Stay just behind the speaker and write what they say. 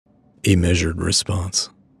A measured response.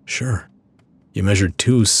 Sure. You measured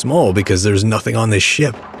too small because there's nothing on this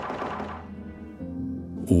ship.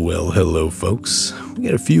 Well, hello, folks. We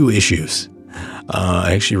got a few issues.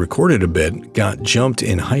 I actually recorded a bit, got jumped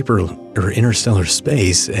in interstellar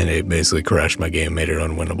space, and it basically crashed my game, made it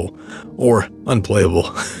unwinnable. Or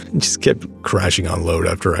unplayable. It just kept crashing on load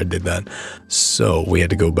after I did that. So we had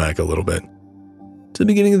to go back a little bit to the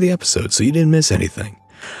beginning of the episode, so you didn't miss anything.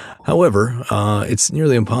 However, it's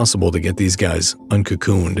nearly impossible to get these guys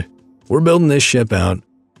uncocooned. We're building this ship out.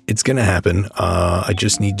 It's going to happen. I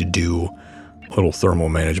just need to do a little thermal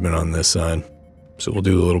management on this side. So we'll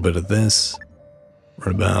do a little bit of this.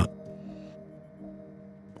 Right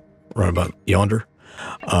about yonder.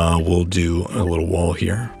 We'll do a little wall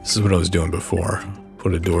here. This is what I was doing before.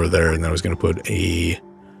 Put a door there, and then I was going to put a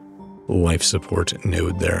life support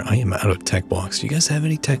node there. I am out of tech blocks. Do you guys have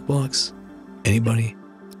any tech blocks? Anybody?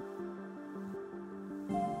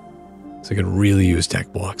 So I could really use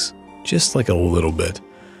tech blocks. Just like a little bit.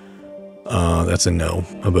 That's a no.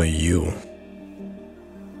 How about you?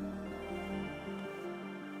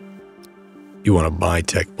 You want to buy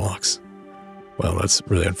tech blocks. Well, that's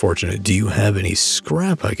really unfortunate. Do you have any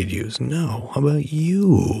scrap I could use? No. How about you?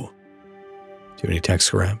 Do you have any tech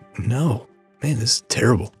scrap? No. Man, this is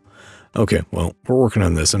terrible. Okay, well, we're working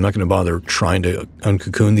on this. I'm not going to bother trying to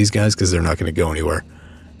uncocoon these guys because they're not going to go anywhere.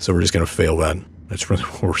 So we're just going to fail that. That's really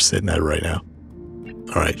where we're sitting at right now.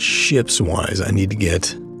 All right, ships-wise, I need to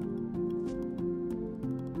get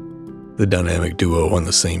the dynamic duo on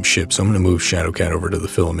the same ship. So I'm going to move Shadowcat over to the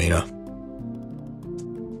Philomena.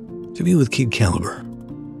 To be with Kid Caliber.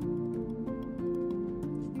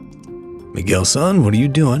 Miguel-san, what are you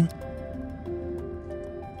doing?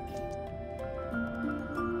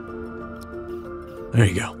 There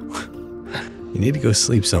you go. You need to go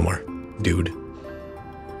sleep somewhere, dude.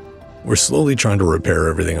 We're slowly trying to repair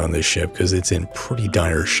everything on this ship because it's in pretty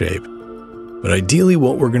dire shape. But ideally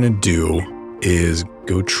what we're going to do is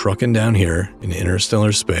go trucking down here in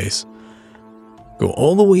interstellar space, go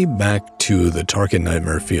all the way back to the Tarkin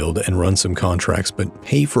Nightmare Field and run some contracts, but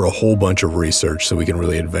pay for a whole bunch of research so we can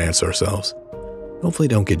really advance ourselves. Hopefully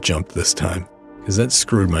don't get jumped this time, because that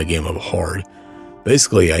screwed my game up hard.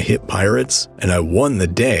 Basically, I hit pirates, and I won the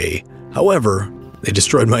day. However, they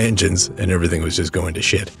destroyed my engines, and everything was just going to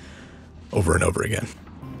shit. Over and over again.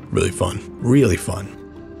 Really fun. Really fun.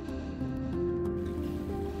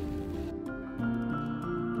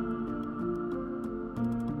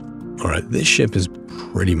 Alright, this ship is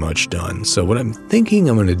pretty much done. So what I'm thinking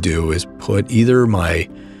I'm going to do is put either my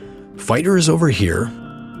fighters over here,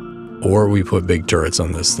 or we put big turrets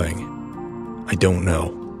on this thing. I don't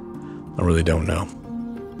know. I really don't know.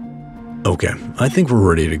 Okay, I think we're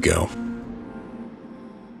ready to go.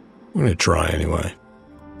 I'm going to try anyway.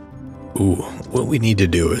 Ooh, what we need to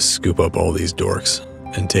do is scoop up all these dorks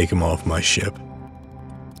and take them off my ship.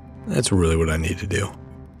 That's really what I need to do.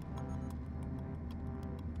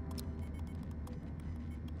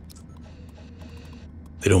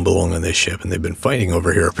 They don't belong on this ship, and they've been fighting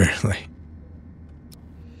over here, apparently.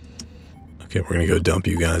 Okay, we're going to go dump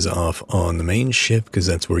you guys off on the main ship, because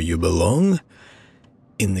that's where you belong.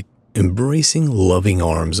 In the embracing, loving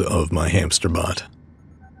arms of my hamster bot.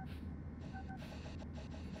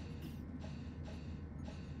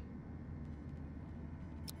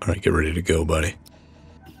 Alright, get ready to go, buddy.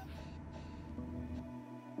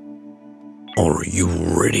 Are you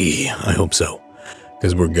ready? I hope so,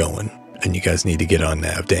 because we're going. And you guys need to get on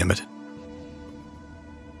nav, damn it.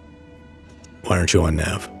 Why aren't you on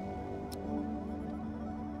nav?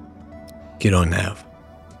 Get on nav.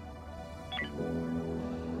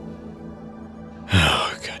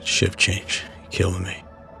 Oh, God, shift change. You're killing me.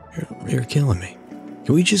 You're killing me.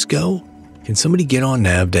 Can we just go? Can somebody get on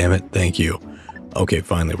nav, damn it? Thank you. Okay,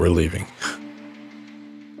 finally, we're leaving.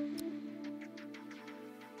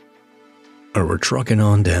 Alright, we're trucking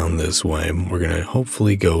on down this way. We're going to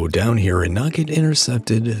hopefully go down here and not get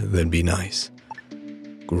intercepted. That'd be nice.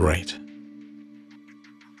 Great.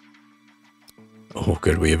 Oh,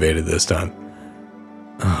 good, we evaded this time.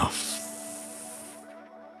 Oh.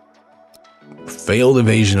 Failed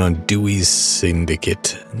evasion on Dewey's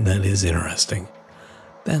Syndicate. That is interesting.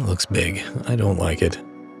 That looks big. I don't like it.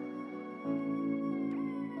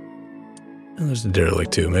 And there's the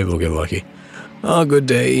derelict too. Maybe we'll get lucky. Oh, good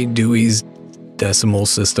day, Dewey's decimal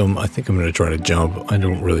system. I think I'm going to try to jump. I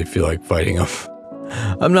don't really feel like fighting them.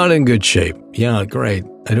 I'm not in good shape. Yeah, great.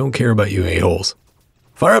 I don't care about you a-holes.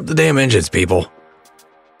 Fire up the damn engines, people.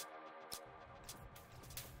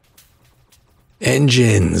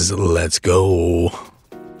 Engines, let's go.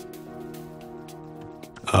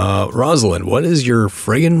 Rosalind, what is your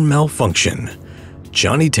friggin' malfunction?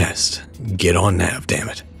 Johnny Test, get on nav, damn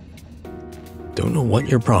it. Don't know what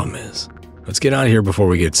your problem is. Let's get out of here before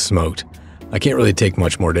we get smoked. I can't really take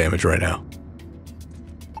much more damage right now.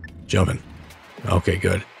 Jumping. Okay,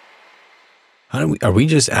 good. Are we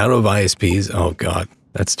just out of ISPs? Oh god,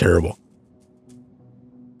 that's terrible.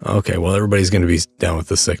 Okay, well everybody's going to be down with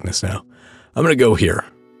the sickness now. I'm going to go here.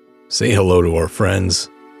 Say hello to our friends.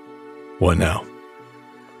 What now?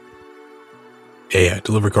 Yeah,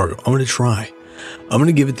 deliver cargo. I'm going to try. I'm going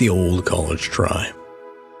to give it the old college try.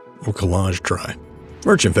 Or collage try.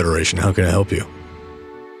 Merchant Federation, how can I help you?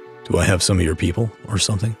 Do I have some of your people or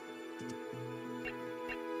something?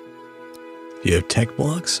 You have tech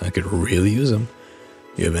blocks? I could really use them.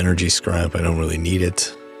 You have energy scrap. I don't really need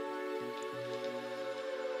it.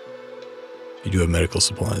 You do have medical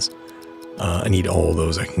supplies. I need all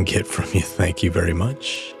those I can get from you. Thank you very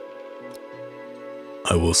much.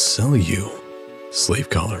 I will sell you slave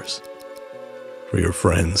collars for your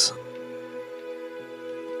friends.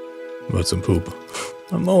 What about some poop?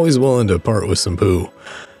 I'm always willing to part with some poo.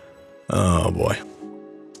 Oh boy.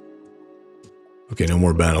 Okay, no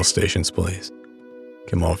more battle stations, please.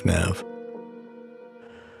 Come off nav.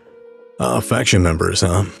 Faction members,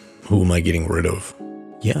 huh? Who am I getting rid of?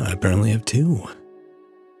 Yeah, I apparently have 2.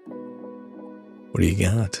 What do you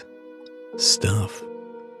got? Stuff.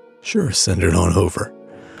 Sure, send it on over.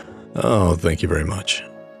 Oh, thank you very much.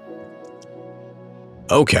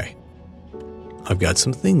 Okay. I've got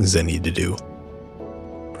some things I need to do.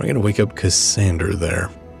 I'm gonna wake up Cassander there.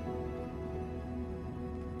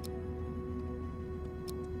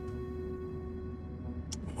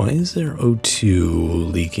 Why is there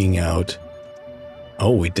O2 leaking out?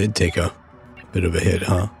 Oh, we did take a bit of a hit,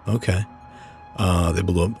 huh? Okay. They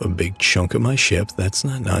blew up a big chunk of my ship. That's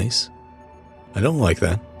not nice. I don't like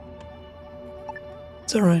that.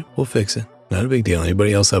 It's alright, we'll fix it. Not a big deal.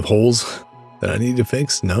 Anybody else have holes that I need to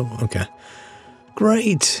fix? No? Okay.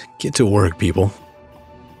 Great. Get to work, people.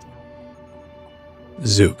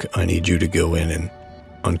 Zook, I need you to go in and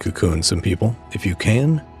uncocoon some people, if you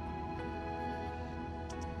can.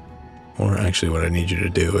 Or actually what I need you to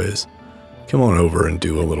do is come on over and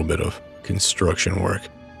do a little bit of construction work.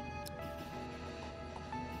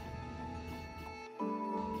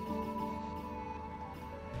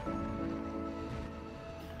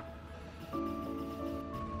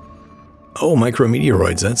 Oh,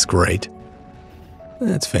 micrometeoroids, that's great.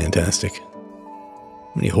 That's fantastic.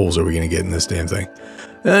 How many holes are we going to get in this damn thing?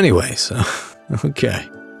 Anyways, okay.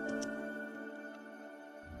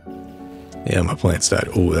 Yeah, my plants died.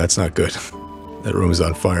 Oh, that's not good. That room is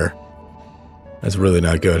on fire. That's really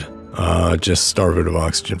not good. Just starve it of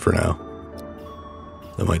oxygen for now.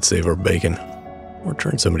 That might save our bacon. Or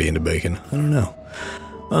turn somebody into bacon. I don't know.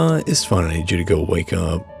 It's fun. I need you to go wake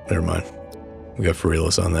up. Never mind. We got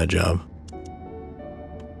Farilas on that job.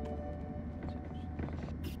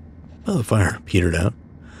 Oh, the fire petered out.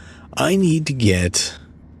 I need to get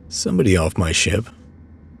somebody off my ship.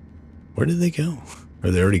 Where did they go? Are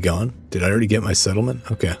they already gone? Did I already get my settlement?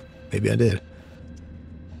 Okay, maybe I did.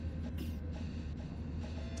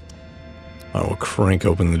 I will crank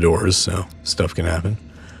open the doors so stuff can happen.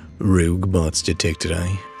 Rogue bots to take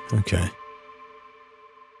today. Okay.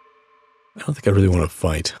 I don't think I really want to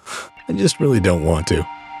fight. I just really don't want to.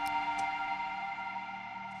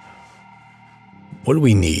 What do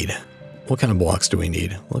we need? What kind of blocks do we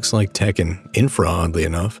need? Looks like tech and infra, oddly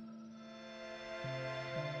enough.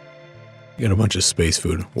 You got a bunch of space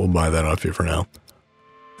food. We'll buy that off you for now.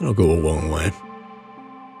 That'll go a long way.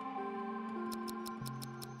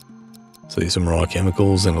 So some raw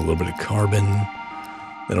chemicals and a little bit of carbon.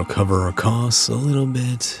 That'll cover our costs a little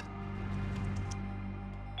bit.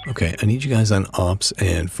 Okay, I need you guys on ops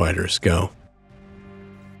and fighters. Go.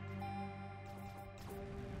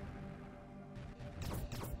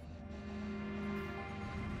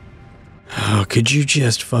 Oh, could you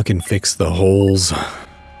just fucking fix the holes?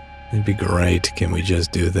 It'd be great. Can we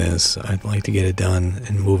just do this? I'd like to get it done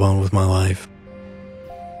and move on with my life.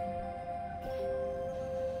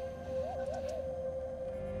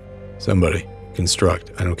 Somebody,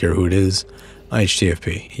 construct. I don't care who it is.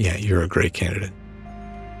 IHTFP. Yeah, you're a great candidate.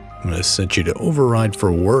 I'm going to set you to override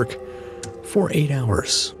for work for 8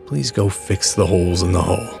 hours. Please go fix the holes in the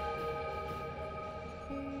hull.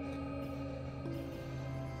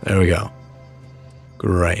 There we go.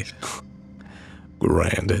 Great.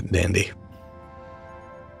 Grand dandy.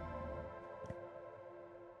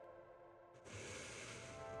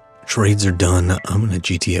 Trades are done. I'm going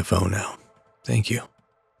to GTFO now. Thank you.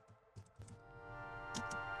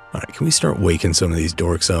 Alright, can we start waking some of these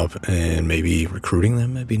dorks up and maybe recruiting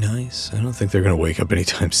them? That'd be nice. I don't think they're going to wake up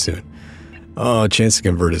anytime soon. Oh, chance to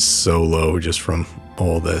convert is so low just from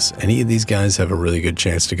all this. Any of these guys have a really good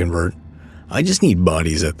chance to convert. I just need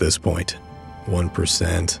bodies at this point.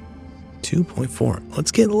 1%. 2.4.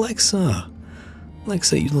 Let's get Alexa.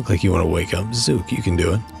 Alexa, you look like you want to wake up. Zook, you can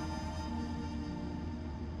do it.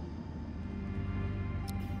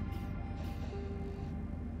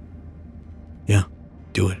 Yeah,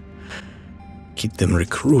 do it. Keep them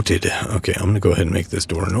recruited. Okay, I'm going to go ahead and make this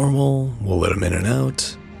door normal. We'll let them in and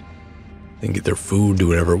out. Then get their food, do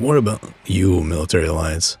whatever. What about you, Military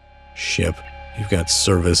Alliance? Ship. You've got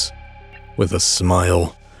service with a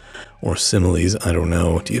smile. Or similes, I don't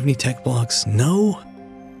know. Do you have any tech blocks? No?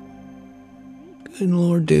 Good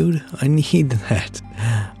lord, dude. I need that.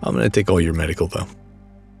 I'm going to take all your medical, though.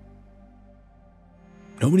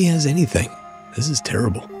 Nobody has anything. This is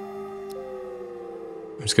terrible.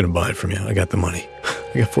 I'm just going to buy it from you. I got the money.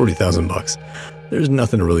 I got 40,000 bucks. There's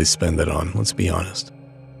nothing to really spend that on. Let's be honest.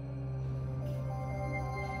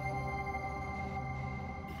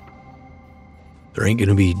 There ain't going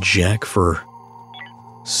to be jack for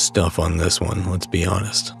stuff on this one, let's be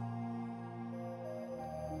honest.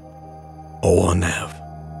 Oh, on nav.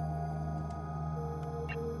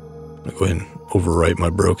 I'm gonna go ahead and overwrite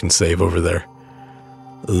my broken save over there.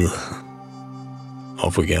 Ugh.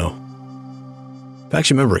 Off we go.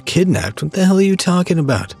 Faction member kidnapped? What the hell are you talking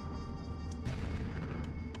about?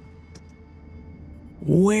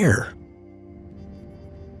 Where?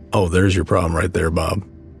 Oh, there's your problem right there, Bob.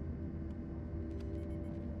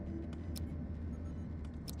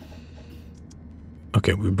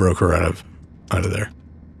 Okay, we broke her out of there.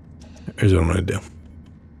 Here's what I'm gonna do.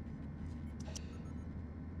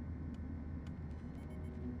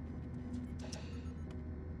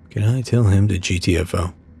 Can I tell him to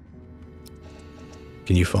GTFO?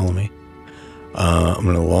 Can you follow me? I'm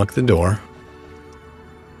gonna lock the door.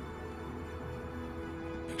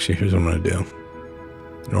 Actually, here's what I'm gonna do.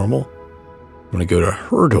 Normal. I'm gonna go to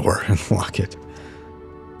her door and lock it.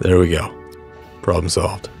 There we go. Problem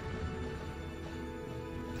solved.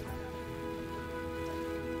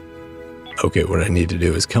 Okay, what I need to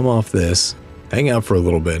do is come off this, hang out for a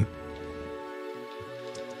little bit.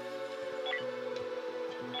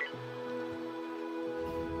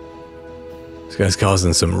 This guy's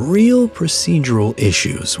causing some real procedural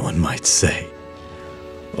issues, one might say.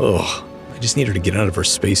 Oh, I just need her to get out of her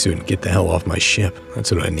spacesuit and get the hell off my ship.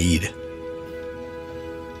 That's what I need.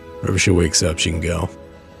 Whenever she wakes up, she can go.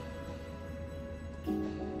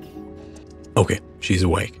 Okay, she's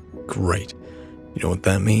awake. Great. You know what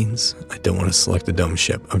that means? I don't want to select a dumb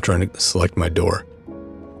ship. I'm trying to select my door.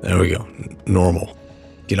 There we go. Normal.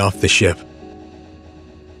 Get off the ship.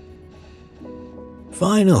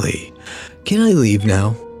 Finally. Can I leave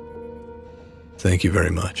now? Thank you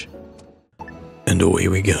very much. And away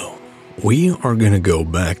we go. We are going to go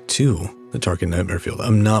back to the Tarkin Nightmare Field.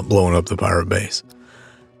 I'm not blowing up the pirate base.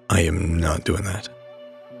 I am not doing that.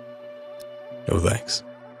 No thanks.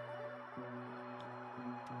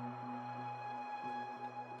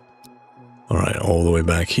 Alright, all the way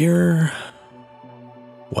back here.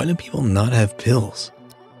 Why do people not have pills?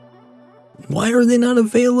 Why are they not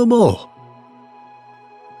available?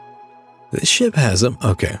 This ship has them.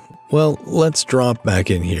 Okay, well, let's drop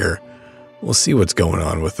back in here. We'll see what's going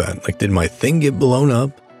on with that. Like, did my thing get blown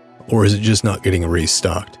up? Or is it just not getting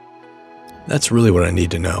restocked? That's really what I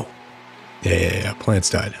need to know. Yeah, plants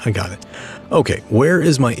died. I got it. Okay, where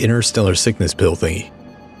is my interstellar sickness pill thingy?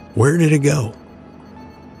 Where did it go?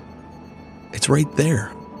 It's right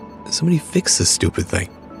there. Somebody fix this stupid thing.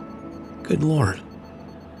 Good lord.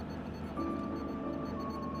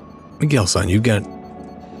 Miguel-san, you've got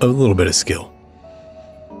a little bit of skill.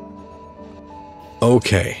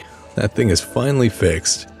 Okay, that thing is finally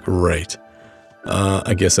fixed. Great.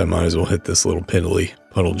 I guess I might as well hit this little piddly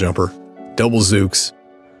puddle jumper. Double Zooks.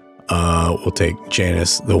 We'll take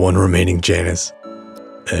Janice, the one remaining Janice,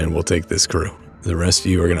 and we'll take this crew. The rest of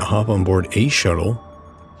you are going to hop on board a shuttle.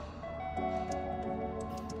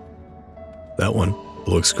 That one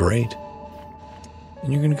looks great.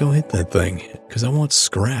 And you're going to go hit that thing, because I want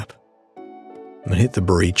scrap. I'm going to hit the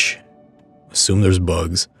breach. Assume there's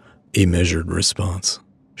bugs. A measured response.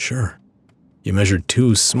 Sure. You measured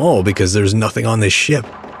too small because there's nothing on this ship.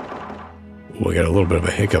 Ooh, we got a little bit of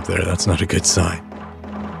a hiccup there. That's not a good sign.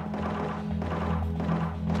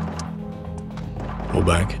 Pull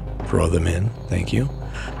back. Draw them in. Thank you.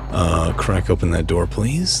 Crack open that door,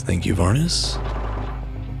 please. Thank you, Varnus.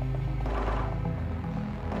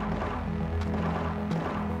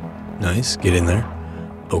 Nice. Get in there.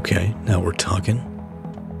 Okay, now we're talking.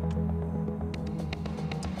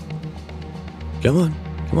 Come on.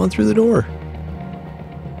 Come on through the door.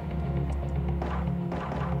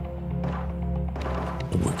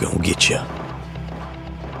 get you.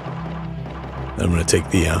 I'm going to take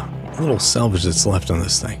the little salvage that's left on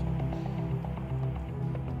this thing.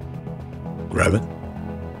 Grab it.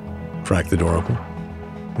 Crack the door open.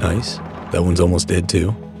 Nice. That one's almost dead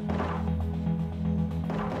too.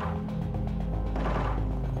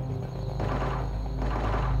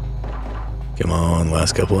 Come on,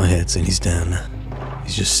 last couple of hits and he's done.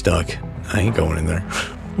 He's just stuck. I ain't going in there.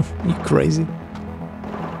 You crazy?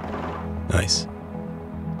 Nice.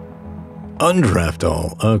 Undraft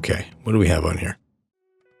all. Okay, what do we have on here?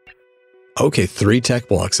 Okay, 3 tech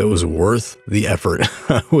blocks. That was worth the effort,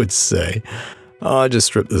 I would say. I just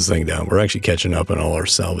stripped this thing down. We're actually catching up on all our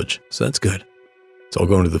salvage, so that's good. It's all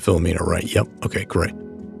going to the Philomena, right? Yep. Okay, great.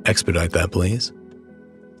 Expedite that, please.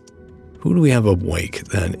 Who do we have awake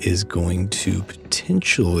that is going to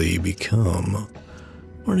potentially become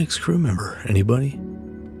our next crew member? Anybody?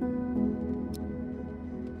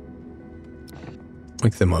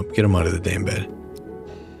 Wake them up. Get them out of the damn bed.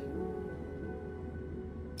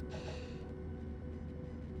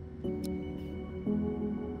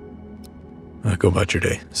 Go about your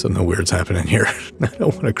day. Something weird's happening here. I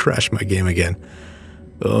don't want to crash my game again.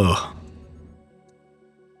 Ugh.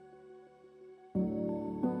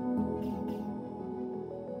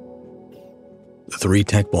 The 3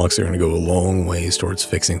 tech blocks are going to go a long ways towards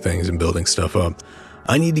fixing things and building stuff up.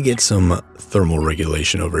 I need to get some thermal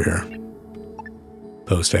regulation over here.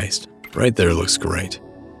 Post haste. Right there looks great.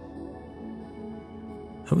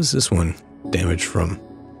 How is this one damaged from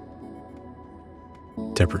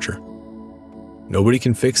temperature? Nobody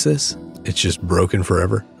can fix this? It's just broken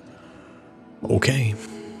forever? Okay.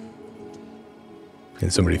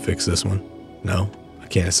 Can somebody fix this one? No? I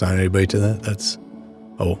can't assign anybody to that? That's...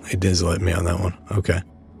 Oh, it does let me on that one. Okay.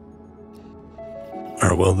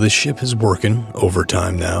 Alright, well, this ship is working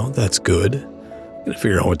overtime now. That's good. I'm gonna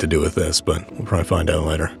figure out what to do with this, but we'll probably find out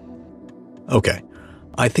later. Okay.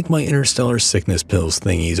 I think my interstellar sickness pills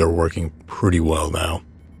thingies are working pretty well now.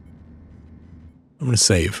 I'm gonna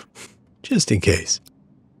save. Just in case.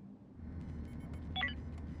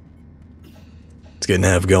 Let's get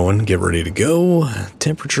nav going, get ready to go.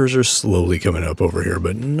 Temperatures are slowly coming up over here,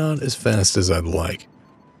 but not as fast as I'd like.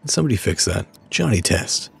 Can somebody fix that? Johnny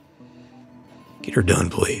Test. Get her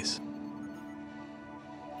done, please.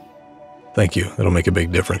 Thank you, that'll make a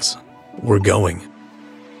big difference. We're going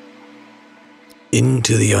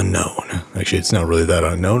into the unknown. Actually, it's not really that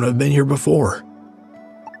unknown. I've been here before.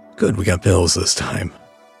 Good, we got pills this time.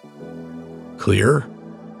 Clear?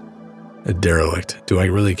 A derelict. Do I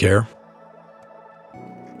really care?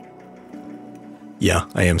 Yeah,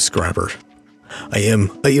 I am Scrapper. I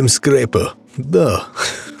am Scrapper. Duh.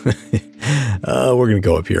 We're gonna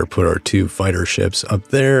go up here, put our 2 fighter ships up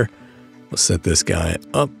there. We'll set this guy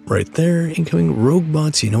up right there. Incoming rogue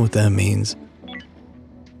bots, you know what that means.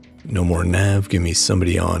 No more nav. Give me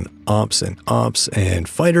somebody on ops and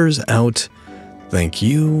fighters out. Thank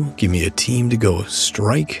you. Give me a team to go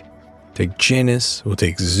strike. Take Janice, we'll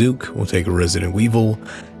take Zook, we'll take Resident Weevil,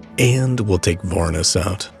 and we'll take Varnus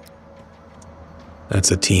out.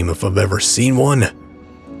 That's a team if I've ever seen one.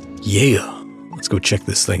 Yeah, let's go check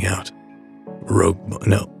this thing out.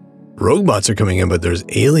 Rogue bots are coming in, but there's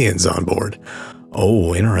aliens on board.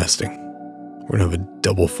 Oh, interesting. We're gonna have a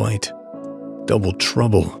double fight. Double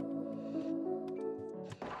trouble.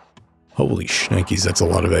 Holy shnikes, that's a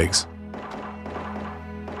lot of eggs.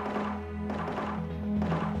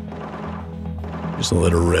 Just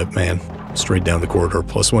let her rip, man. Straight down the corridor.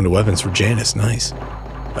 +1 to weapons for Janice. Nice.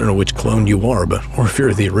 I don't know which clone you are, but or if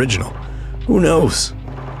you're the original. Who knows?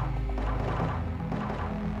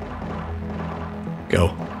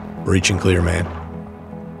 Go. Breach and clear, man.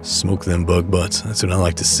 Smoke them bug butts. That's what I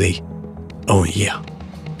like to see. Oh, yeah.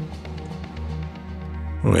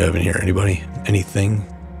 What do we have in here? Anybody? Anything?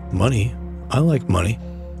 Money? I like money.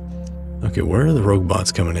 Okay, where are the rogue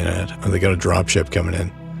bots coming in at? Oh, they got a dropship coming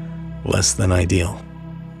in. Less than ideal.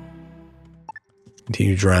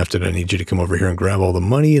 Continue drafted. I need you to come over here and grab all the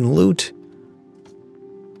money and loot.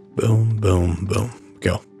 Boom, boom, boom.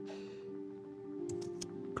 Go.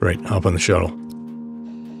 Great. Hop on the shuttle.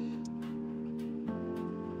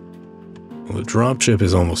 Well, the dropship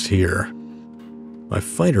is almost here. My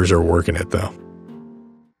fighters are working it, though.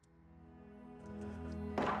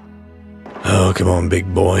 Oh, come on,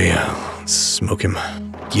 big boy. Let's smoke him.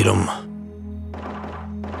 Get him.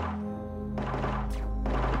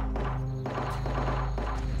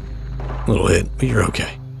 Little hit, but you're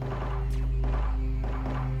okay.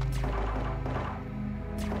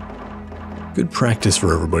 Good practice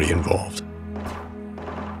for everybody involved.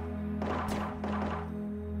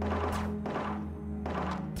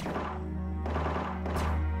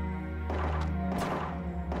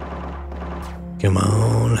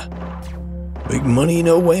 Big money,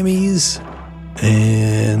 no whammies.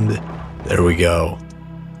 And there we go.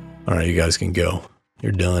 All right, you guys can go.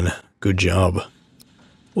 You're done. Good job.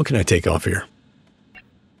 What can I take off here?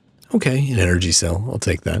 Okay, an energy cell. I'll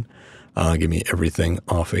take that. Give me everything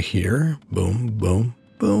off of here. Boom, boom,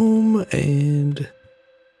 boom. And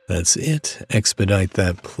that's it. Expedite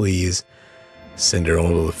that, please. Send it all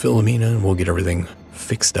to the Philomena, and we'll get everything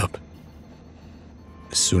fixed up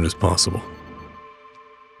as soon as possible.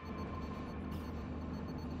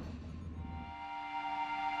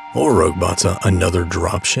 More Roguebots, another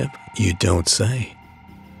dropship? You don't say.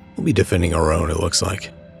 We'll be defending our own, it looks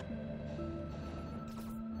like.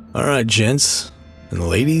 Alright, gents and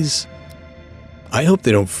ladies. I hope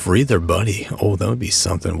they don't free their buddy. Oh, that would be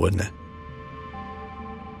something, wouldn't it?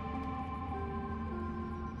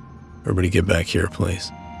 Everybody get back here,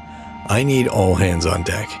 please. I need all hands on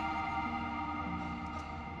deck.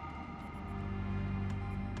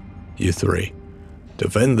 You three.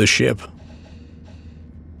 Defend the ship.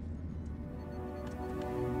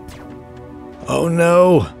 Oh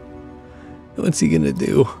no! What's he gonna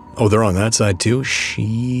do? Oh, they're on that side too?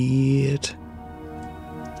 Shit.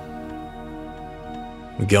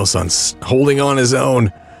 Miguel-san's holding on his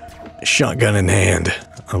own. Shotgun in hand.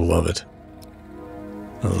 I love it.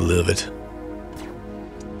 I love it.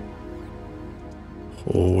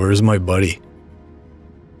 Oh, where's my buddy?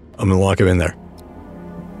 I'm gonna lock him in there.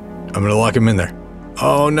 I'm gonna lock him in there.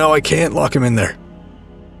 Oh no, I can't lock him in there.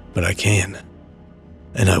 But I can.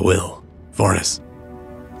 And I will. Varnus.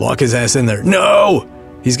 Lock his ass in there. No!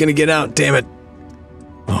 He's gonna get out, damn it.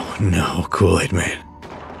 Oh no, Kool-Aid man.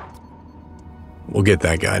 We'll get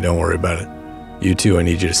that guy, don't worry about it. You two, I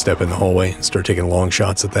need you to step in the hallway and start taking long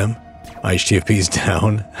shots at them. IHTFP's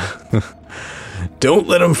down. Don't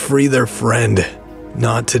let them free their friend.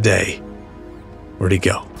 Not today. Where'd he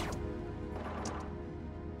go?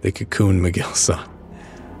 They cocooned Miguel-san.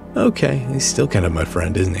 Okay, he's still kind of my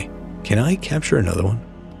friend, isn't he? Can I capture another one?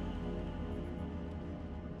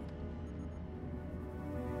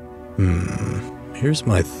 Here's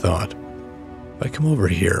my thought. If I come over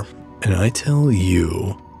here and I tell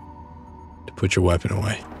you to put your weapon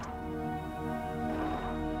away.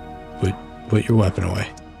 Put your weapon away.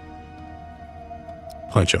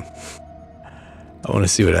 Punch him. I want to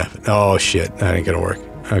see what happens. Oh shit, that ain't gonna work.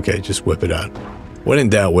 Okay, just whip it out. When in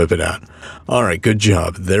doubt, whip it out. Alright, good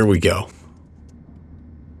job. There we go.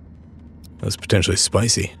 That was potentially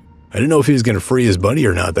spicy. I didn't know if he was gonna free his buddy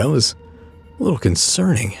or not. That was a little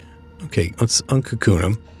concerning. Okay, let's uncocoon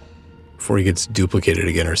him before he gets duplicated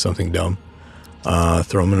again or something dumb.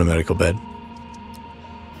 Throw him in a medical bed.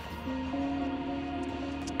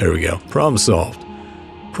 There we go. Problem solved.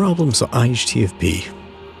 Problem solved. IHTFP.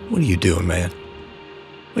 What are you doing, man?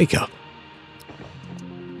 Wake up.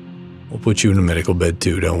 We'll put you in a medical bed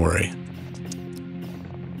too, don't worry.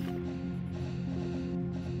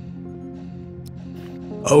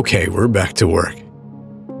 Okay, we're back to work.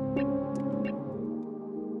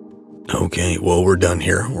 Okay, well, we're done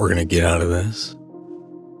here. We're gonna get out of this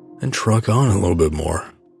and truck on a little bit more.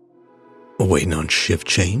 We're waiting on shift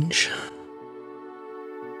change.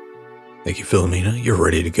 Thank you, Philomena. You're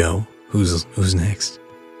ready to go. Who's next?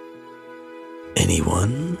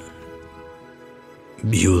 Anyone?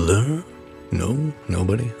 Bueller? No?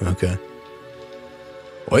 Nobody? Okay.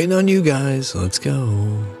 Waiting on you guys. Let's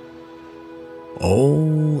go.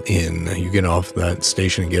 All in. You get off that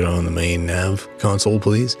station and get on the main nav console,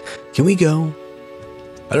 please. Can we go?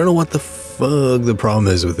 I don't know what the fuck the problem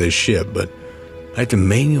is with this ship, but I have to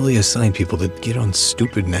manually assign people to get on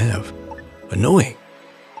stupid nav. Annoying.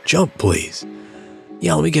 Jump, please.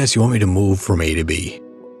 Yeah, let me guess, you want me to move from A to B.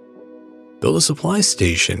 Build a supply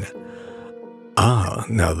station. Ah,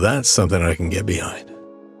 now that's something I can get behind.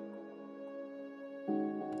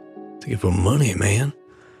 Take it for money, man.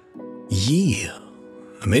 Yeah.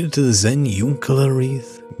 I made it to the Zen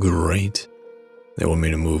Yunkalarith. Great. They want me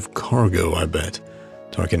to move cargo, I bet.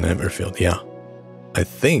 Tarkin Nightmare Field, yeah. I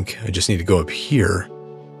think I just need to go up here.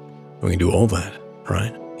 We can do all that,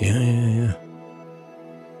 right? Yeah.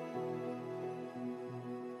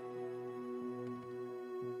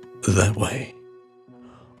 That way.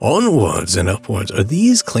 Onwards and upwards. Are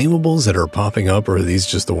these claimables that are popping up, or are these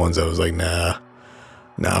just the ones I was like, nah,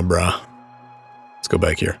 brah. Let's go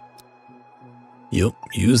back here. Yup,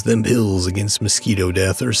 use them pills against mosquito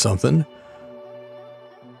death or something.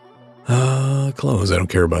 Close. I don't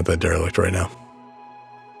care about that derelict right now.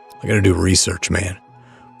 I gotta do research, man.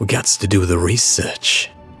 We gots to do the research.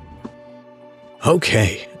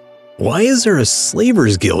 Okay. Why is there a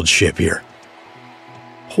Slavers Guild ship here?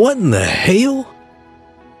 What in the hell?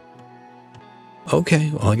 Okay,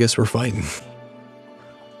 well, I guess we're fighting.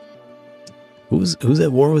 Who's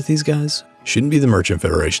at war with these guys? Shouldn't be the Merchant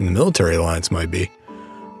Federation. The Military Alliance might be.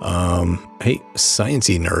 Hey,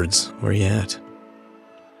 sciencey nerds, where you at?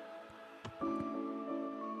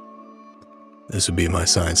 This would be my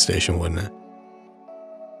science station, wouldn't it?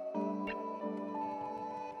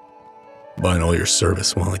 Buying all your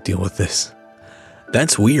service while I deal with this.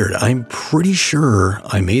 That's weird. I'm pretty sure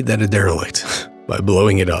I made that a derelict by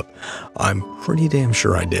blowing it up. I'm pretty damn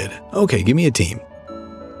sure I did. Okay, give me a team.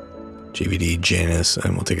 JVD, Janice,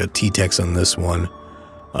 and we'll take a T-Tex on this one.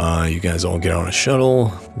 You guys all get on a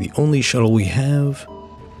shuttle. The only shuttle we have.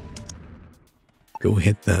 Go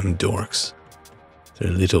hit them dorks.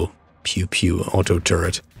 Their little pew-pew auto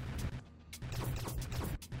turret.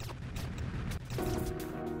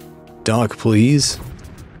 Dock, please.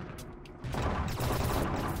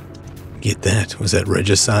 Get that. Was that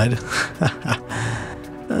regicide?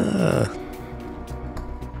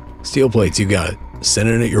 Steel plates, you got it.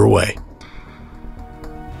 Sending it your way.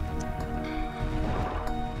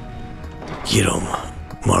 Get him,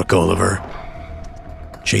 Mark Oliver.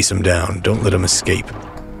 Chase him down. Don't let him escape.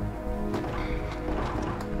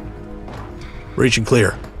 Reach and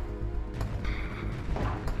clear.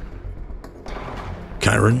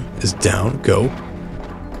 Chiron is down. Go.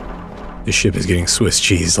 This ship is getting Swiss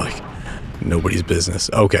cheese like nobody's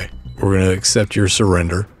business. Okay, we're going to accept your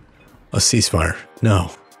surrender. A ceasefire.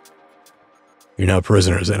 No. You're now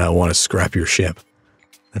prisoners and I want to scrap your ship.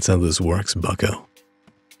 That's how this works, bucko.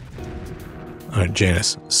 Alright,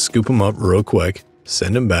 Janice, scoop him up real quick.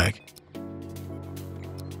 Send him back.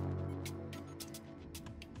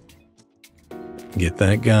 Get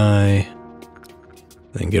that guy.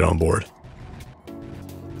 Then get on board.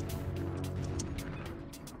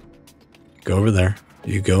 Go over there.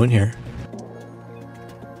 You go in here.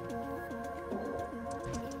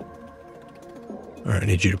 Alright, I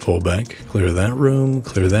need you to pull back. Clear that room.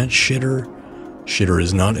 Clear that shitter. Shitter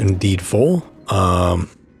is not indeed full.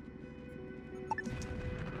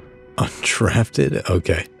 Undrafted?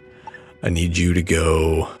 Okay. I need you to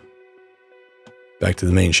go back to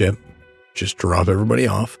the main ship. Just drop everybody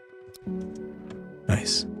off.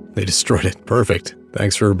 Nice. They destroyed it. Perfect.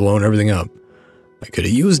 Thanks for blowing everything up. I could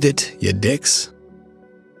have used it, you dicks.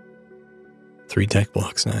 3 tech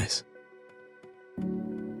blocks. Nice.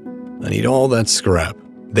 I need all that scrap.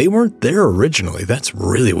 They weren't there originally. That's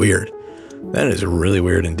really weird. That is really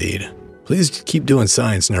weird indeed. Please keep doing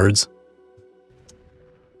science, nerds.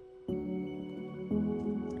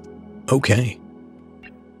 Okay.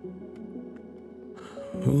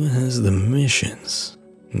 Who has the missions?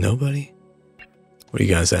 Nobody? What do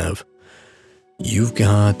you guys have? You've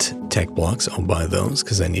got tech blocks. I'll buy those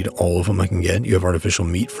because I need all of them I can get. You have artificial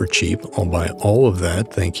meat for cheap. I'll buy all of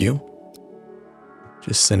that. Thank you.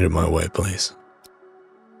 Just send it my way, please.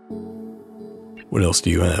 What else do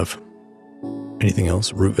you have? Anything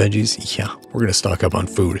else? Root veggies? Yeah, we're going to stock up on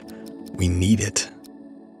food. We need it.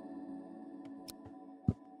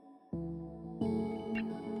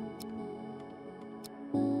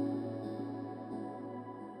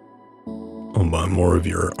 I'll buy more of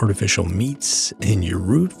your artificial meats and your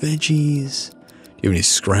root veggies. Do you have any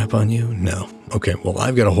scrap on you? No. Okay, well,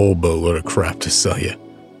 I've got a whole boatload of crap to sell you.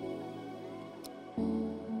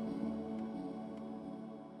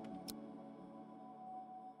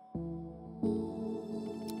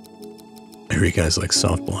 I hear you guys like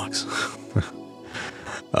soft blocks.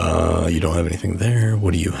 You don't have anything there.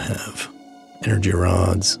 What do you have? Energy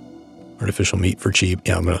rods, artificial meat for cheap.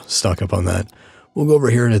 Yeah, I'm going to stock up on that. We'll go over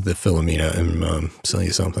here to the Philomena and sell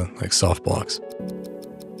you something like soft blocks.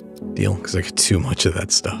 Deal? Because I get too much of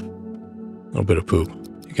that stuff. A little bit of poop.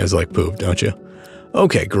 You guys like poop, don't you?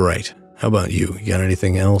 Okay, great. How about you? You got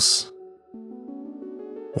anything else?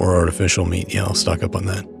 Or artificial meat? Yeah, I'll stock up on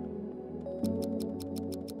that.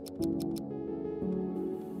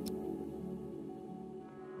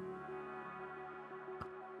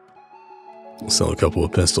 We'll sell a couple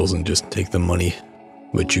of pistols and just take the money.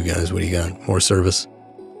 But you guys, what do you got? More service?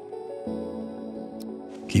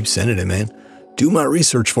 Keep sending it, man. Do my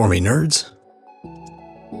research for me, nerds.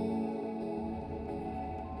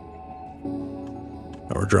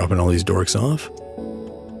 We're dropping all these dorks off.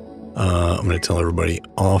 I'm going to tell everybody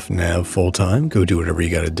off nav full time. Go do whatever you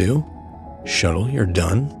got to do. Shuttle, you're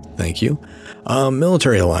done. Thank you.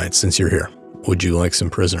 Military Alliance, since you're here. Would you like some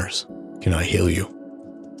prisoners? Can I heal you?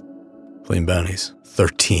 Claim bounties.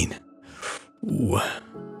 13. Ooh.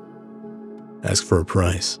 Ask for a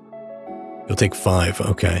price. You'll take 5,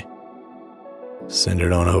 okay. Send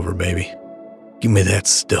it on over, baby. Give me that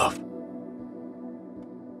stuff.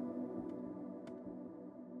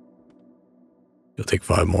 You'll take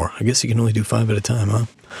 5 more. I guess you can only do 5 at a time, huh?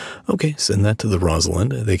 Okay, send that to the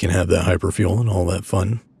Rosalind. They can have that hyperfuel and all that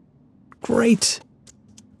fun. Great.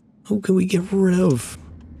 Who can we get rid of?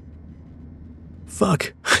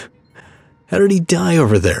 Fuck. How did he die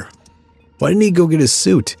over there? Why didn't he go get his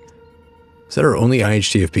suit? Is that our only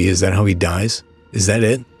IHTFP? Is that how he dies? Is that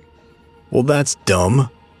it? Well, that's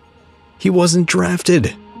dumb. He wasn't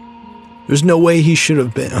drafted. There's no way he should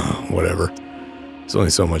have been. Oh, whatever. There's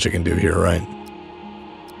only so much I can do here, right?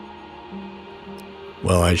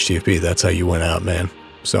 Well, IHTFP, that's how you went out, man.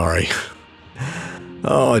 Sorry.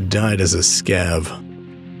 Oh, it died as a scav.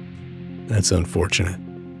 That's unfortunate.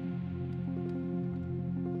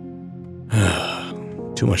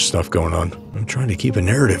 Too much stuff going on. I'm trying to keep a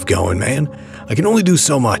narrative going, man. I can only do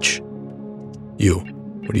so much. You,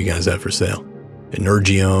 what do you guys have for sale?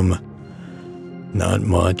 Energium. Not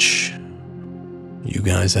much. You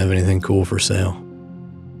guys have anything cool for sale?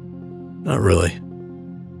 Not really.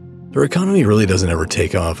 Their economy really doesn't ever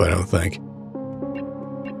take off, I don't think.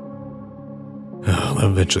 I'll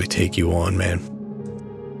eventually take you on, man.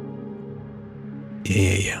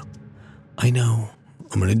 Yeah. I know.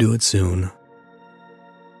 I'm gonna do it soon.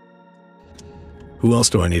 Who else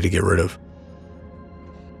do I need to get rid of?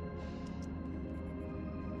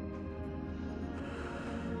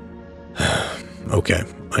 Okay,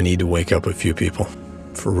 I need to wake up a few people.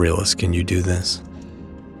 For realist, can you do this?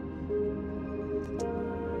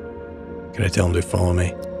 Can I tell him to follow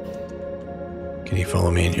me? Can he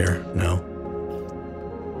follow me in here? No.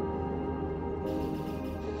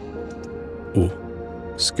 Ooh,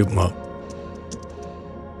 scoop him up.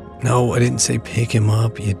 No, I didn't say pick him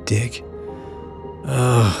up, you dick.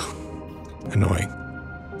 Ugh, annoying.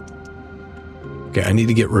 Okay, I need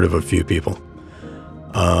to get rid of a few people.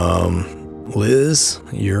 Liz,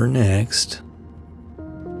 you're next.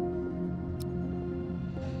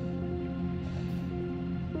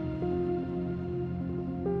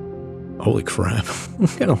 Holy crap.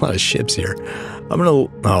 We've got a lot of ships here. I'm gonna...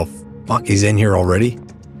 Oh, fuck, he's in here already?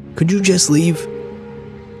 Could you just leave?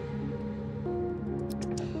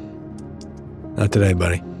 Not today,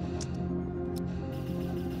 buddy.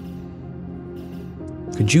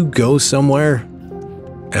 Could you go somewhere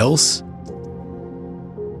else?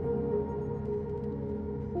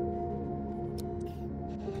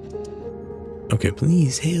 Okay,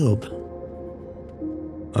 please help.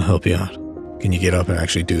 I'll help you out. Can you get up and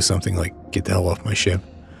actually do something like get the hell off my ship?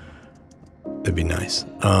 That'd be nice.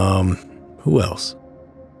 Who else?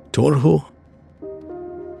 Torhu?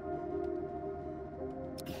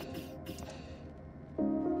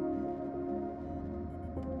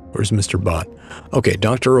 Where's Mr. Bot? Okay,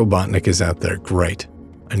 Dr. Robotnik is out there. Great.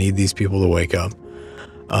 I need these people to wake up.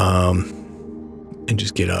 And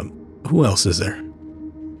just get up. Who else is there?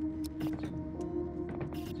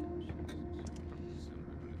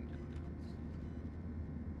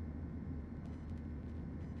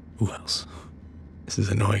 Who else? This is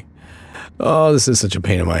annoying. Oh, this is such a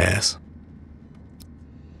pain in my ass.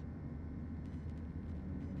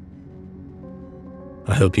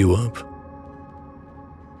 I'll help you up.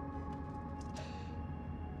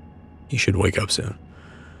 You should wake up soon.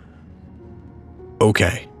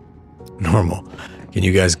 Okay. Normal. Can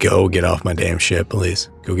you guys go get off my damn ship,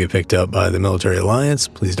 please? Go get picked up by the military alliance.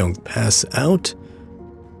 Please don't pass out.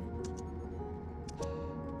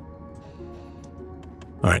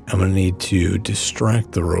 Alright, I'm gonna need to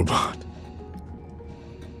distract the robot.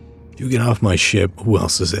 You get off my ship. Who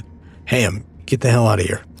else is it? Ham, get the hell out of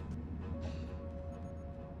here.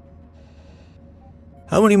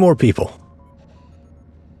 How many more people?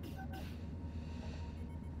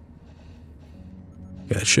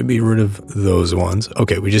 Okay, that should be rid of those ones.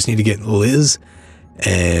 Okay, we just need to get Liz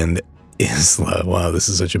and Isla. Wow, this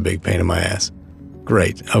is such a big pain in my ass.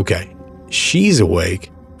 Great, okay. She's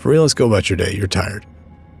awake. For real, let's go about your day. You're tired.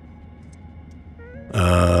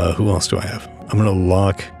 Who else do I have? I'm gonna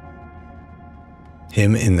lock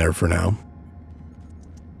him in there for now.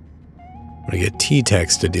 I'm gonna get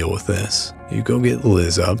T-Tex to deal with this. You go get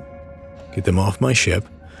Liz up. Get them off my ship.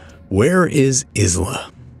 Where is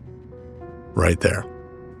Isla? Right there.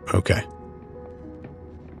 Okay.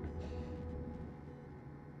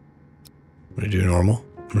 I'm gonna do normal.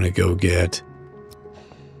 I'm gonna go get...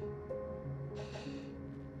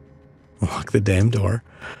 Lock the damn door.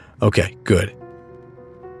 Okay, good.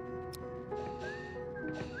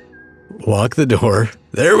 Lock the door.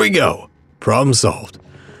 There we go. Problem solved.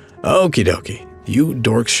 Okie dokie. You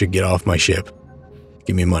dorks should get off my ship.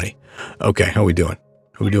 Give me money. Okay, how we doing?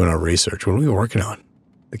 How we doing our research? What are we working on?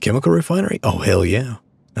 The chemical refinery? Oh, hell yeah.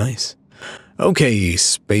 Nice. Okay,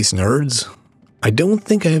 space nerds. I don't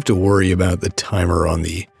think I have to worry about the timer on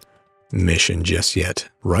the mission just yet,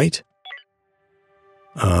 right?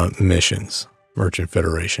 Missions. Merchant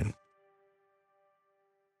Federation.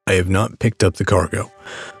 I have not picked up the cargo.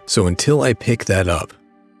 So until I pick that up,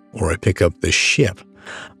 or I pick up the ship,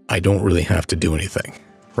 I don't really have to do anything,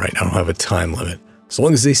 right? I don't have a time limit. As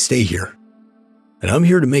long as they stay here. And I'm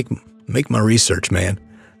here to make my research, man.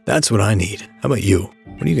 That's what I need. How about you?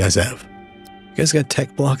 What do you guys have? You guys got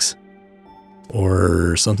tech blocks?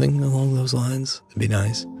 Or something along those lines? That'd be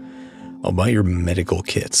nice. I'll buy your medical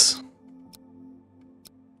kits.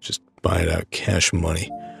 Just buy it out cash money.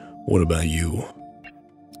 What about you?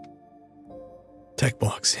 Tech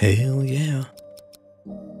blocks. Hell yeah.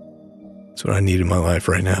 That's what I need in my life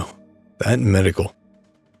right now. That and medical.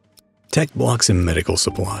 Tech blocks and medical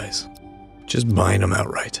supplies. Just buying them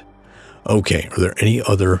outright. Okay, are there any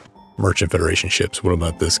other Merchant Federation ships? What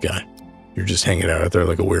about this guy? You're just hanging out there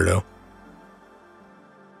like a weirdo.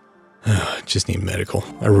 Just need medical.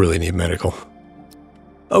 I really need medical.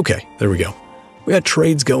 Okay, there we go. We got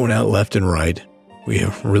trades going out left and right. We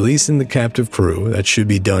are releasing the captive crew. That should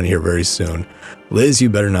be done here very soon. Liz, you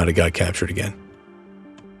better not have got captured again.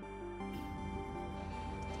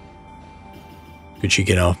 Could she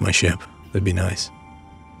get off my ship? That'd be nice.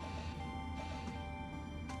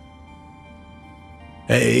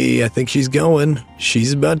 Hey, I think she's going.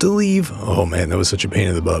 She's about to leave. Oh man, that was such a pain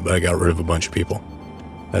in the butt, but I got rid of a bunch of people.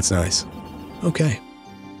 That's nice. Okay.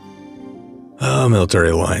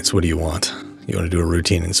 Military Alliance, what do you want? You want to do a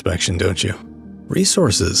routine inspection, don't you?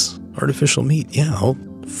 Resources. Artificial meat. Yeah, I'll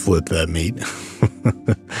flip that meat.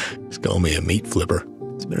 Just call me a meat flipper.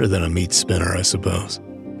 It's better than a meat spinner, I suppose.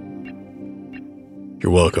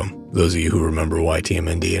 You're welcome. Those of you who remember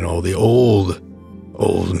YTMND and all the old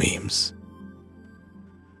memes.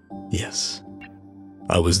 Yes,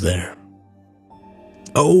 I was there.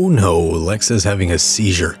 Oh no, Alexa's having a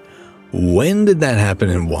seizure. When did that happen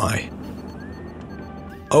and why?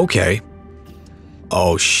 Okay.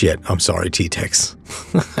 Oh shit, I'm sorry, T-Tex.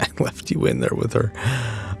 I left you in there with her.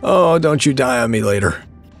 Oh, don't you die on me later.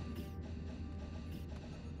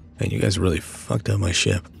 Man, you guys really fucked up my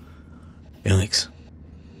ship. Alex.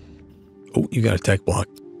 Oh, you got a tech block.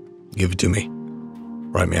 Give it to me.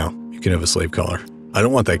 Right, meow. You can have a slave collar. I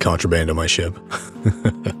don't want that contraband on my ship.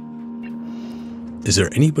 Is there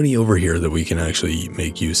anybody over here that we can actually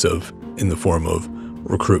make use of in the form of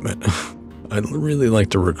recruitment? I'd really like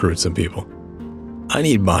to recruit some people. I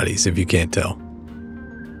need bodies, if you can't tell.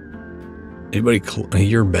 Anybody,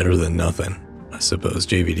 you're better than nothing, I suppose.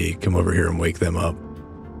 JVD, come over here and wake them up.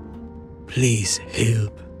 Please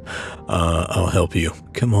help. I'll help you.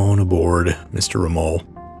 Come on aboard, Mr. Ramal.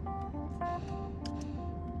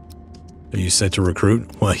 Are you set to recruit?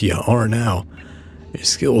 Well, you are now. Your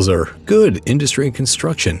skills are good. Industry and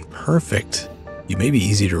construction. Perfect. You may be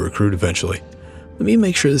easy to recruit eventually. Let me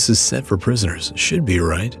make sure this is set for prisoners. Should be,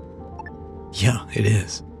 right? Yeah, it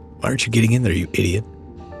is. Why aren't you getting in there, you idiot?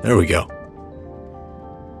 There we go.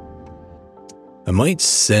 I might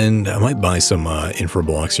buy some infra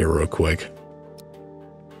blocks here real quick.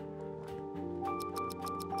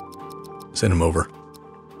 Send them over.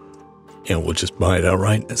 Yeah, we'll just buy it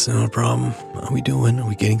outright. That's not a problem. How are we doing? Are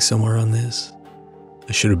we getting somewhere on this?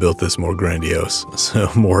 I should have built this more grandiose,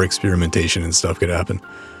 so more experimentation and stuff could happen.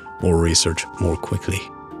 More research, more quickly.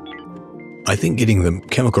 I think getting the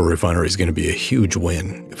chemical refinery is going to be a huge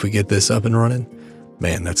win. If we get this up and running,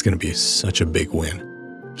 man, that's going to be such a big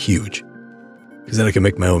win. Huge. Because then I can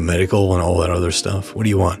make my own medical and all that other stuff. What do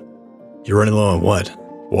you want? You're running low on what?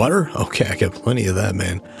 Water? Okay, I got plenty of that,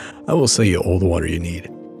 man. I will sell you all the water you need.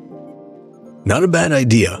 Not a bad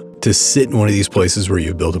idea to sit in one of these places where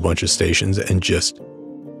you've built a bunch of stations and just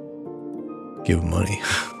give them money.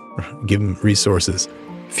 Give them resources.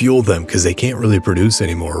 Fuel them, because they can't really produce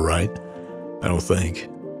anymore, right? I don't think.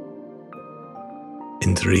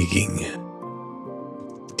 Intriguing.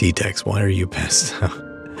 T-Tex, why are you pissed?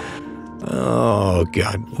 Oh,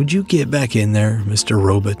 God. Would you get back in there, Mr.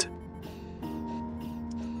 Robot?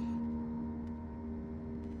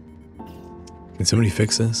 Can somebody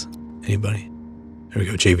fix this? Anybody? There we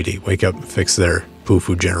go, JVD. Wake up and fix their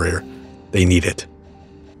poo-foo generator. They need it.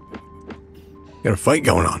 Got a fight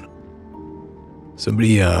going on.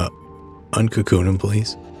 Somebody, uncocoon him,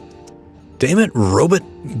 please. Damn it, Robot.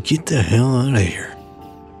 Get the hell out of here.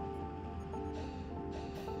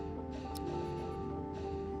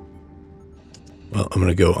 Well, I'm going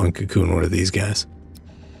to go uncocoon one of these guys.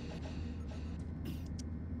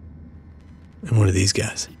 And one of these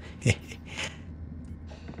guys.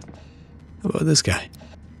 How about this guy?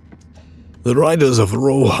 The Riders of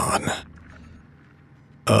Rohan.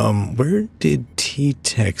 Where did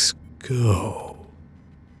T-Tex go?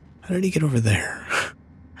 How did he get over there?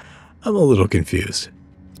 I'm a little confused.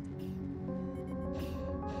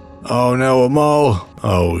 Oh no, a mole.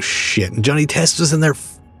 Oh shit. And Johnny Test was in there.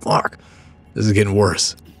 Fuck. This is getting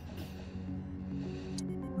worse.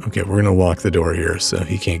 Okay, we're gonna lock the door here so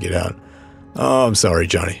he can't get out. Oh, I'm sorry,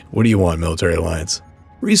 Johnny. What do you want, Military Alliance?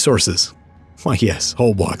 Resources. Why, yes,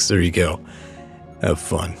 whole blocks. There you go. Have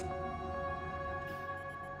fun.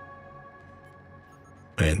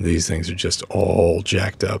 Man, these things are just all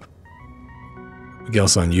jacked up.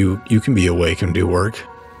 Gelson, you can be awake and do work.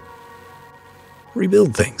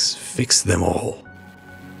 Rebuild things. Fix them all.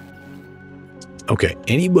 Okay,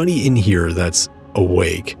 anybody in here that's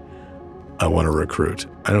awake, I want to recruit.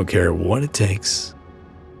 I don't care what it takes.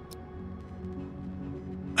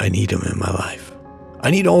 I need them in my life.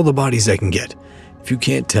 I need all the bodies I can get. If you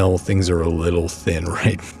can't tell, things are a little thin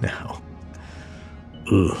right now.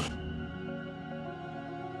 Ugh.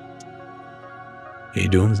 How you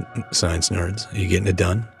doing, science nerds? Are you getting it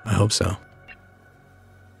done? I hope so.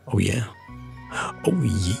 Oh yeah. Oh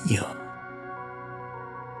yeah.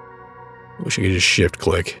 I wish I could just shift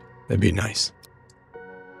click. That'd be nice.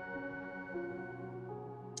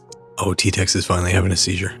 Oh, T-Tex is finally having a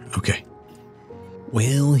seizure. Okay.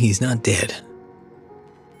 Well, he's not dead.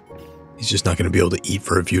 He's just not going to be able to eat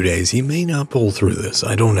for a few days. He may not pull through this.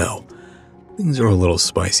 I don't know. Things are a little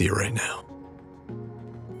spicy right now.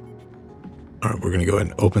 Alright, we're going to go ahead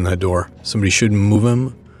and open that door. Somebody should move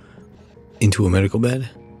him into a medical bed.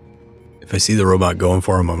 If I see the robot going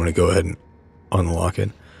for him, I'm going to go ahead and unlock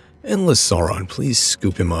it. Endless Sauron, please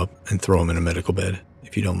scoop him up and throw him in a medical bed,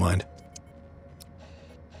 if you don't mind.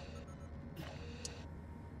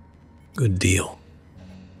 Good deal.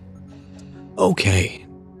 Okay.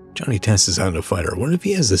 Johnny Test is out in a fighter. What if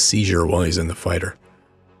he has a seizure while he's in the fighter?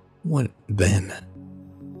 What then?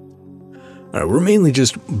 Alright, we're mainly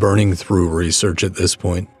just burning through research at this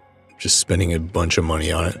point. Just spending a bunch of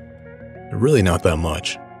money on it. Really not that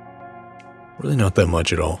much. Really not that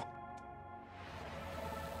much at all.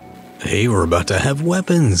 Hey, we're about to have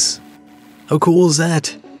weapons! How cool is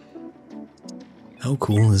that? How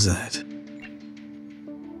cool is that?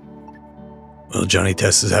 Well, Johnny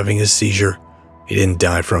Test is having a seizure. He didn't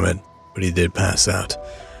die from it, but he did pass out.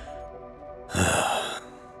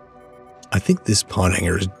 I think this pod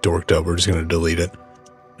hanger is dorked up. We're just going to delete it.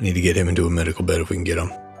 I need to get him into a medical bed if we can get him.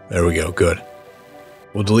 There we go. Good.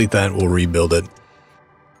 We'll delete that. We'll rebuild it.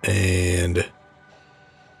 And...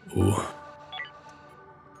 ooh.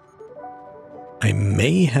 I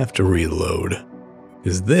may have to reload,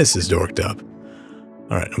 because this is dorked up.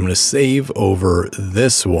 Alright, I'm going to save over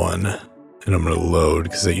this one, and I'm going to load,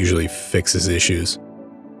 because it usually fixes issues.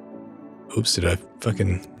 Oops, did I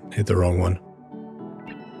fucking hit the wrong one?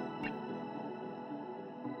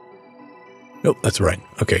 Nope, that's right.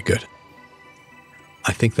 Okay, good.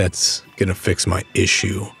 I think that's going to fix my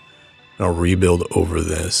issue. I'll rebuild over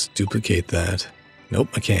this, duplicate that. Nope,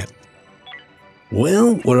 I can't.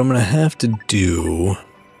 Well, what I'm going to have to do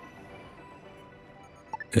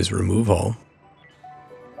is remove all.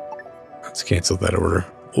 Let's cancel that order.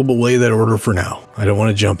 We'll belay that order for now. I don't want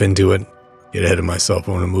to jump into it, get ahead of myself.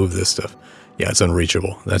 I want to move this stuff. Yeah, it's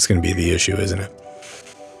unreachable. That's going to be the issue, isn't it?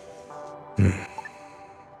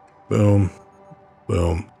 Boom,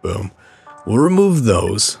 boom, boom. We'll remove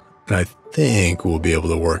those, and I think we'll be able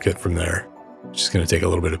to work it from there. It's just going to take a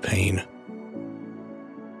little bit of pain.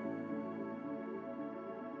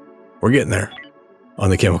 We're getting there. On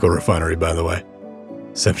the chemical refinery, by the way.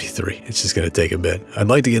 73. It's just going to take a bit. I'd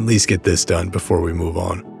like to at least get this done before we move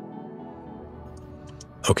on.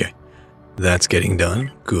 Okay. That's getting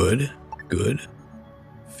done. Good. Good.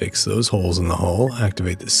 Fix those holes in the hull.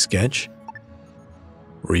 Activate the sketch.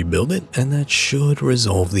 Rebuild it, and that should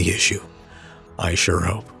resolve the issue. I sure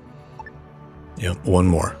hope. Yep, one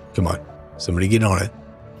more. Come on. Somebody get on it.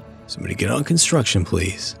 Somebody get on construction,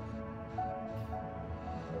 please.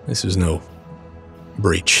 This is no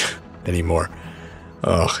breach anymore.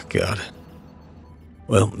 Oh, God.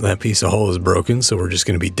 Well, that piece of hull is broken, so we're just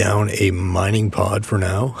going to be down a mining pod for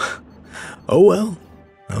now. Oh, well.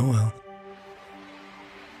 Oh, well.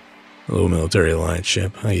 Hello, Military Alliance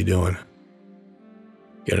ship. How you doing?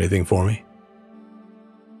 Got anything for me?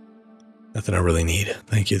 Nothing I really need.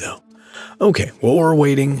 Thank you, though. Okay, well, we're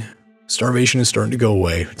waiting. Starvation is starting to go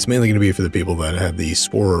away. It's mainly going to be for the people that have the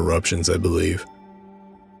spore eruptions, I believe.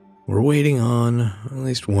 We're waiting on at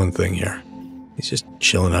least one thing here. He's just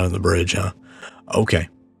chilling out on the bridge, huh? Okay.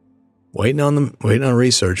 Waiting on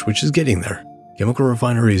research, which is getting there. Chemical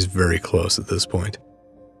refinery is very close at this point.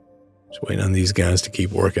 Just waiting on these guys to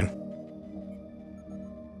keep working.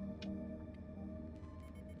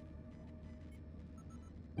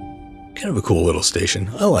 Kind of a cool little station.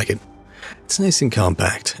 I like it. It's nice and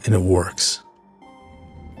compact, and it works.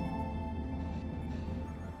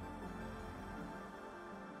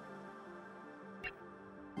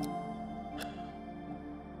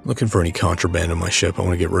 Looking for any contraband on my ship. I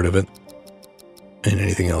want to get rid of it. And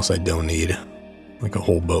anything else I don't need. Like a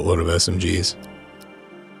whole boatload of SMGs.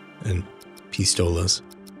 And pistolas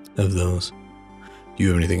of those. Do you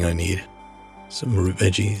have anything I need? Some root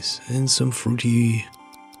veggies and some fruity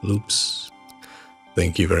loops.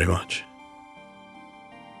 Thank you very much.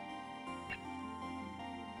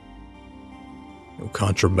 No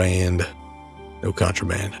contraband. No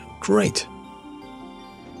contraband. Great.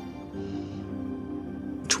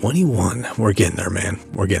 21. We're getting there, man.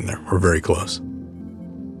 We're getting there. We're very close.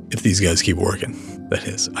 If these guys keep working, that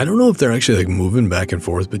is. I don't know if they're actually like moving back and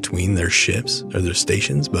forth between their ships or their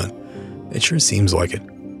stations, but it sure seems like it.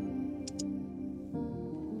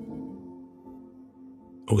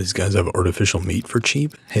 Oh, these guys have artificial meat for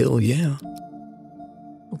cheap? Hell yeah.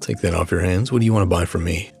 I'll take that off your hands. What do you want to buy from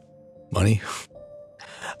me? Money?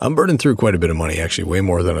 I'm burning through quite a bit of money, actually. Way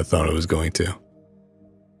more than I thought I was going to.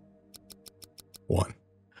 1.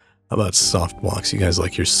 How about soft blocks? You guys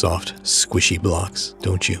like your soft, squishy blocks,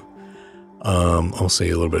 don't you? I'll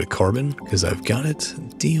say a little bit of carbon, because I've got it.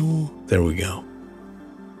 Deal. There we go.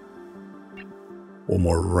 One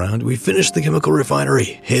more round. We finished the chemical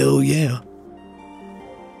refinery. Hell yeah.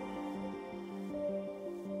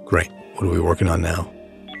 Great. What are we working on now?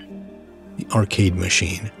 The arcade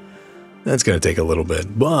machine. That's going to take a little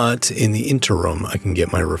bit, but in the interim, I can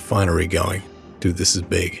get my refinery going. Dude, this is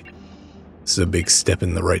big. This is a big step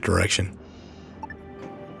in the right direction.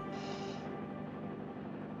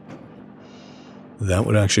 That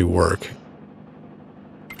would actually work.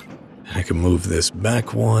 I can move this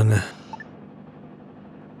back one. And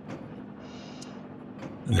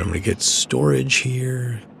then I'm going to get storage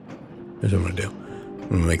here. Here's what I'm going to do. I'm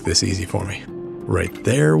going to make this easy for me. Right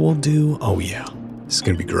there will do. Oh yeah, this is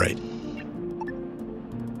going to be great.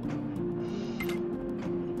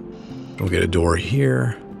 We'll get a door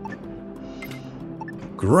here.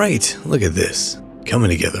 Great, look at this.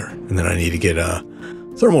 Coming together. And then I need to get a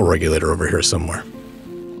thermal regulator over here somewhere.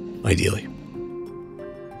 Ideally.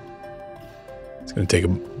 It's going to take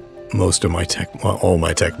most of my tech, well, all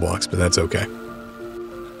my tech blocks, but that's okay.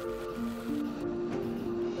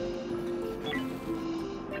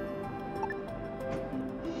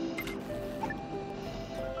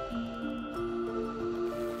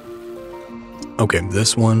 Okay,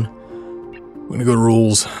 this one. I'm going to go to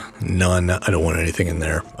rules. None. I don't want anything in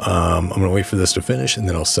there. I'm going to wait for this to finish, and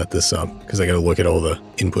then I'll set this up, because I got to look at all the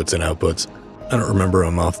inputs and outputs. I don't remember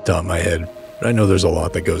them off the top of my head, but I know there's a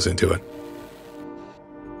lot that goes into it.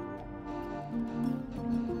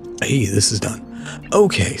 Hey, this is done.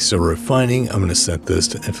 Okay, so refining. I'm going to set this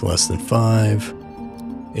to if less than 5.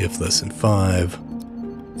 If less than 5.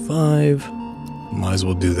 5. Might as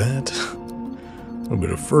well do that. A little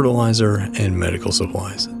bit of fertilizer and medical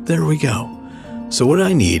supplies. There we go. So what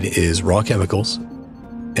I need is raw chemicals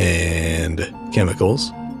and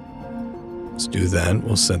chemicals. Let's do that.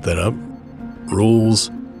 We'll set that up.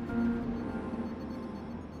 Rules.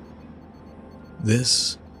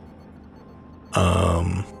 This.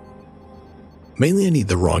 Mainly I need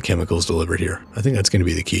the raw chemicals delivered here. I think that's going to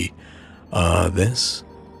be the key. This.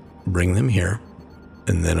 Bring them here.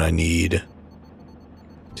 And then I need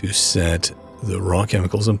to set the raw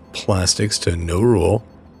chemicals and plastics to no rule.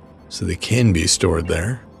 So they can be stored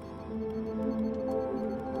there.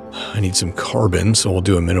 I need some carbon, so we'll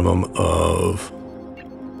do a minimum of,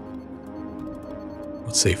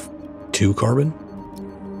 let's say 2 carbon.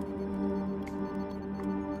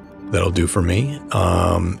 That'll do for me.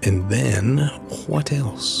 And then, what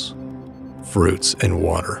else? Fruits and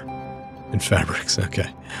water and fabrics. Okay.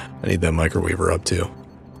 I need that microwaver up too.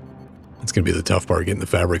 That's going to be the tough part, getting the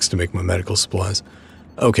fabrics to make my medical supplies.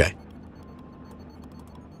 Okay.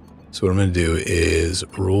 So what I'm going to do is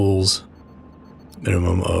rules,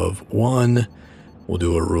 minimum of 1. We'll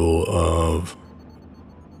do a rule of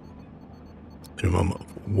minimum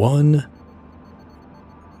of 1.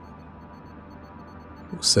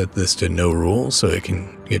 We'll set this to no rule so it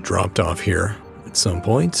can get dropped off here at some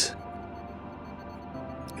point.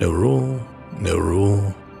 No rule, no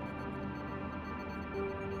rule.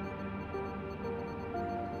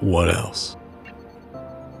 What else?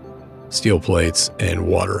 Steel plates and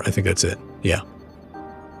water. I think that's it. Yeah.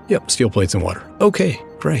 Yep, steel plates and water. Okay,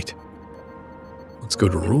 great. Let's go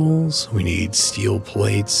to rules. We need steel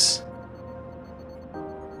plates.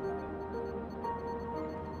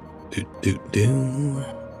 Give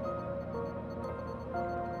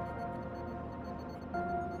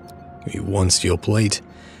me 1 steel plate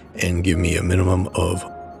and give me a minimum of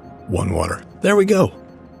 1 water. There we go.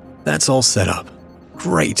 That's all set up.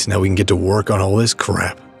 Great. Now we can get to work on all this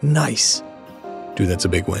crap. Nice. Dude, that's a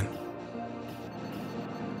big win.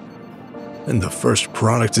 And the first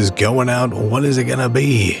product is going out. What is it gonna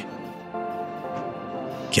be?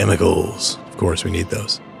 Chemicals. Of course, we need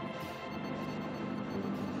those.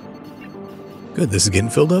 Good, this is getting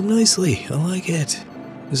filled up nicely. I like it.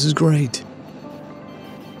 This is great.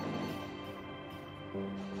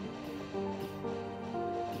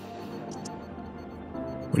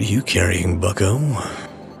 What are you carrying, bucko?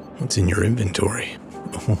 What's in your inventory?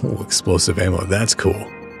 Oh, explosive ammo. That's cool.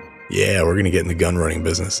 Yeah, we're gonna get in the gun running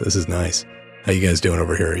business. This is nice. How you guys doing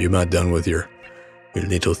over here? You're not done with your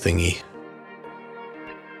little thingy.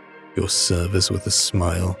 Your service with a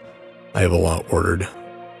smile. I have a lot ordered.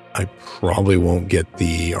 I probably won't get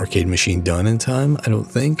the arcade machine done in time, I don't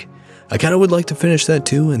think. I kind of would like to finish that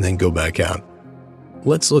too and then go back out.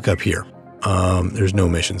 Let's look up here. There's no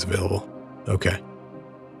missions available. Okay.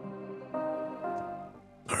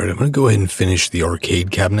 Alright, I'm going to go ahead and finish the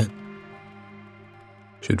arcade cabinet.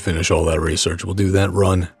 Should finish all that research. We'll do that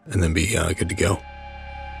run and then be good to go.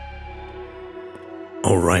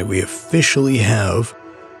 Alright, we officially have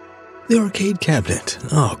the arcade cabinet.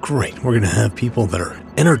 Oh, great. We're going to have people that are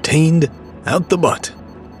entertained out the butt.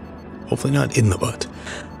 Hopefully not in the butt.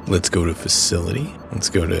 Let's go to facility. Let's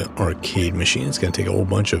go to arcade machine. It's going to take a whole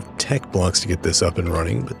bunch of tech blocks to get this up and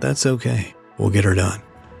running, but that's okay. We'll get her done.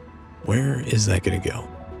 Where is that going to go?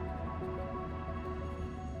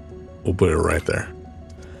 We'll put it right there.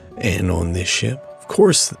 And on this ship, of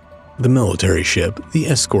course, the military ship, the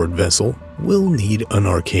escort vessel, will need an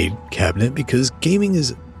arcade cabinet because gaming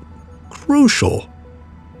is crucial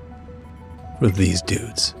for these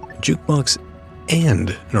dudes. Jukebox and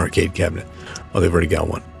an arcade cabinet. Oh, they've already got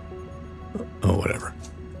one. Oh, whatever.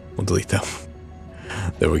 We'll delete that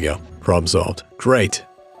one. There we go. Problem solved. Great.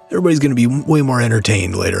 Everybody's going to be way more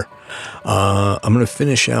entertained later. I'm going to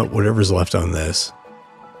finish out whatever's left on this.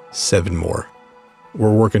 7 more.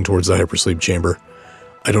 We're working towards the hypersleep chamber.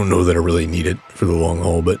 I don't know that I really need it for the long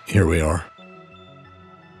haul, but here we are.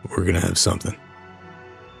 We're going to have something.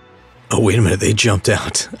 Oh, wait a minute. They jumped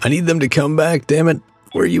out. I need them to come back. Damn it.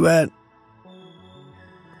 Where are you at?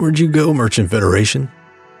 Where'd you go, Merchant Federation?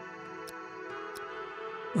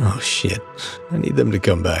 Oh, shit. I need them to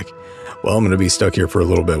come back. Well, I'm going to be stuck here for a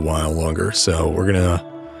little bit while longer, so we're going to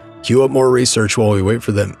queue up more research while we wait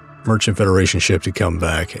for that Merchant Federation ship to come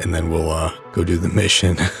back, and then we'll go do the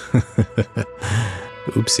mission.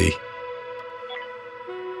 Oopsie.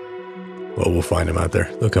 Well, we'll find them out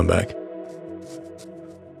there. They'll come back.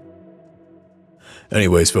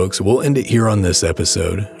 Anyways, folks, we'll end it here on this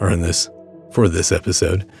episode, or for this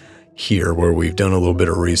episode here, where we've done a little bit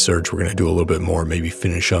of research. We're going to do a little bit more, maybe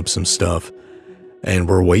finish up some stuff. And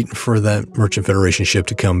we're waiting for that Merchant Federation ship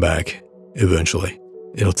to come back eventually.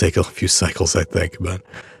 It'll take a few cycles, I think, but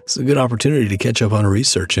it's a good opportunity to catch up on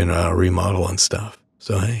research and remodel and stuff.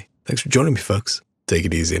 So, hey, thanks for joining me, folks. Take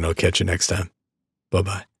it easy, and I'll catch you next time.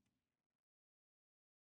 Bye-bye.